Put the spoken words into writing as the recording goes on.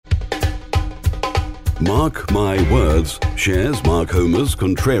Mark My Words shares Mark Homer's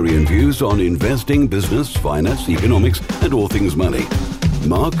contrarian views on investing, business, finance, economics, and all things money.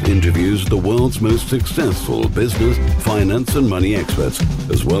 Mark interviews the world's most successful business, finance, and money experts,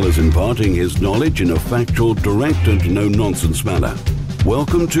 as well as imparting his knowledge in a factual, direct, and no-nonsense manner.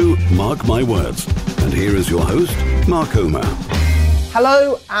 Welcome to Mark My Words, and here is your host, Mark Homer.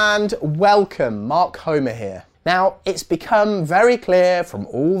 Hello and welcome, Mark Homer here. Now, it's become very clear from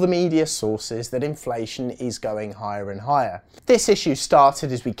all the media sources that inflation is going higher and higher. This issue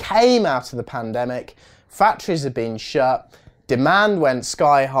started as we came out of the pandemic, factories have been shut, demand went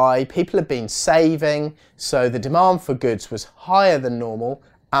sky high, people have been saving, so the demand for goods was higher than normal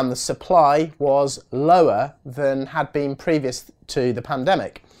and the supply was lower than had been previous to the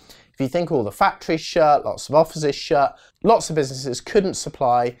pandemic. If you think all the factories shut, lots of offices shut, lots of businesses couldn't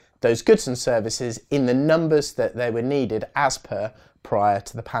supply those goods and services in the numbers that they were needed as per prior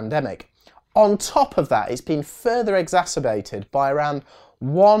to the pandemic. On top of that, it's been further exacerbated by around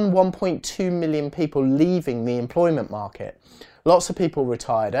 1.2 million people leaving the employment market. Lots of people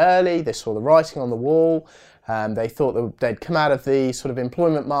retired early, they saw the writing on the wall, they thought that they'd come out of the sort of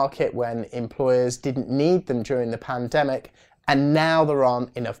employment market when employers didn't need them during the pandemic, and now there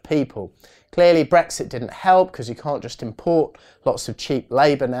aren't enough people. Clearly Brexit didn't help because you can't just import lots of cheap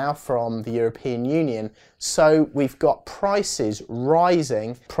labour now from the European Union. So we've got prices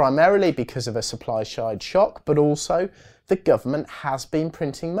rising primarily because of a supply side shock, but also the government has been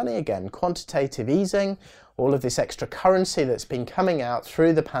printing money again. Quantitative easing, all of this extra currency that's been coming out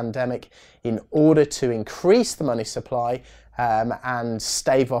through the pandemic in order to increase the money supply and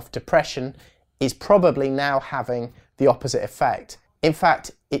stave off depression is probably now having the opposite effect. In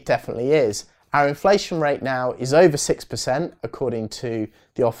fact, it definitely is. Our inflation rate now is over 6%, according to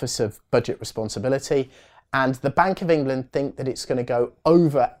the Office of Budget Responsibility, and the Bank of England think that it's going to go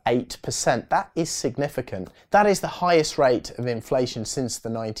over 8%. That is significant. That is the highest rate of inflation since the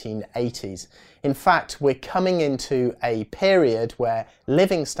 1980s. In fact, we're coming into a period where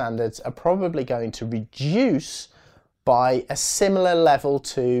living standards are probably going to reduce by a similar level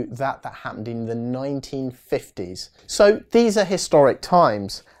to that happened in the 1950s. So these are historic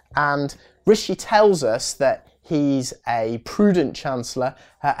times, and Rishi tells us that he's a prudent chancellor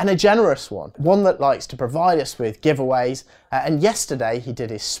and a generous one that likes to provide us with giveaways, and yesterday he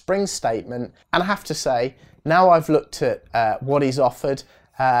did his spring statement, and I have to say, now I've looked at what he's offered,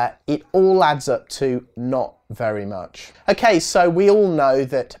 it all adds up to not very much. Okay, so we all know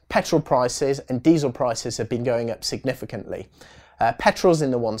that petrol prices and diesel prices have been going up significantly. Petrol's in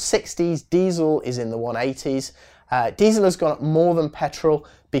the 160s, diesel is in the 180s. Diesel has gone up more than petrol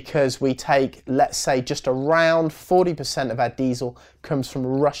because we take, let's say, just around 40% of our diesel comes from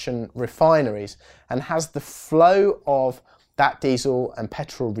Russian refineries, and as the flow of that diesel and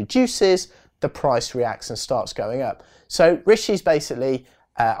petrol reduces, the price reacts and starts going up. So Rishi's basically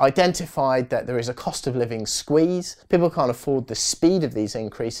identified that there is a cost of living squeeze, people can't afford the speed of these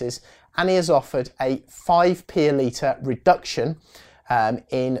increases, and he has offered a 5p a litre reduction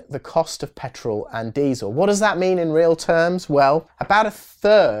in the cost of petrol and diesel. What does that mean in real terms? Well, about a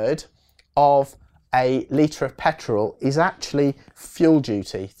third of a litre of petrol is actually fuel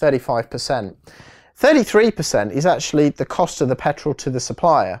duty, 35%. 33% is actually the cost of the petrol to the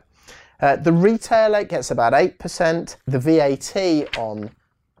supplier. The retailer gets about 8%, the VAT on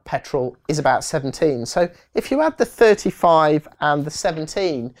petrol is about 17. So if you add the 35 and the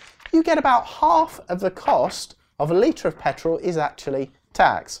 17, you get about half of the cost of a litre of petrol is actually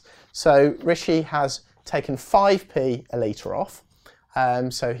tax. So Rishi has taken 5p a litre off.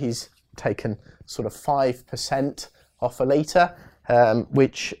 So he's taken sort of 5% off a litre,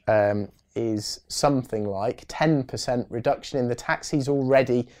 which is something like 10% reduction in the tax he's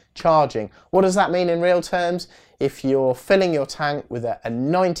already charging. What does that mean in real terms? If you're filling your tank with a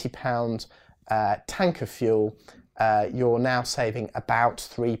 £90 tank of fuel, you're now saving about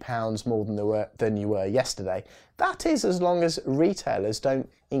 £3 more than you were yesterday. That is as long as retailers don't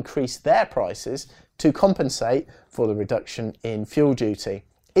increase their prices to compensate for the reduction in fuel duty.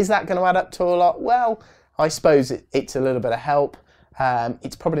 Is that going to add up to a lot? Well, I suppose it's a little bit of help.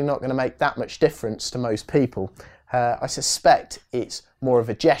 It's probably not going to make that much difference to most people. I suspect it's more of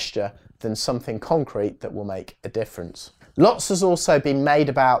a gesture than something concrete that will make a difference. Lots has also been made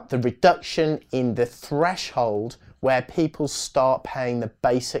about the reduction in the threshold where people start paying the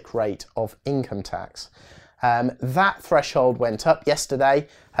basic rate of income tax. That threshold went up yesterday.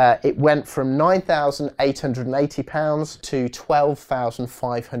 It went from £9,880 to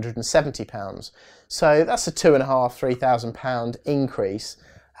 £12,570. So that's a £2,500–3,000 increase.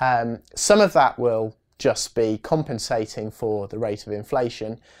 Some of that will just be compensating for the rate of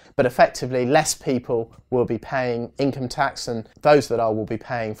inflation, but effectively less people will be paying income tax, and those that are will be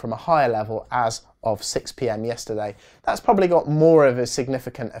paying from a higher level as of 6 p.m. yesterday. That's probably got more of a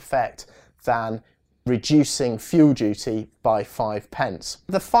significant effect than reducing fuel duty by 5p.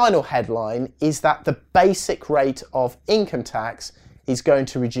 The final headline is that the basic rate of income tax is going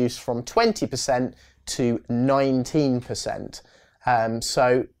to reduce from 20% to 19%.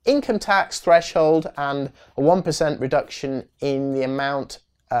 So income tax threshold and a 1% reduction in the amount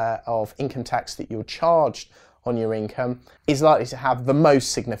of income tax that you're charged on your income is likely to have the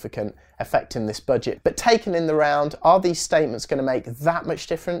most significant effect in this budget. But taken in the round, are these statements going to make that much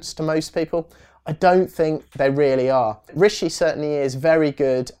difference to most people? I don't think they really are. Rishi certainly is very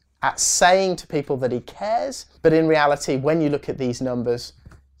good at saying to people that he cares, but in reality, when you look at these numbers,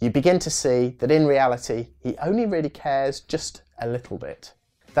 you begin to see that in reality, he only really cares just a little bit.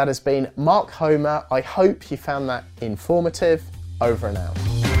 That has been Mark Homer. I hope you found that informative. Over and out.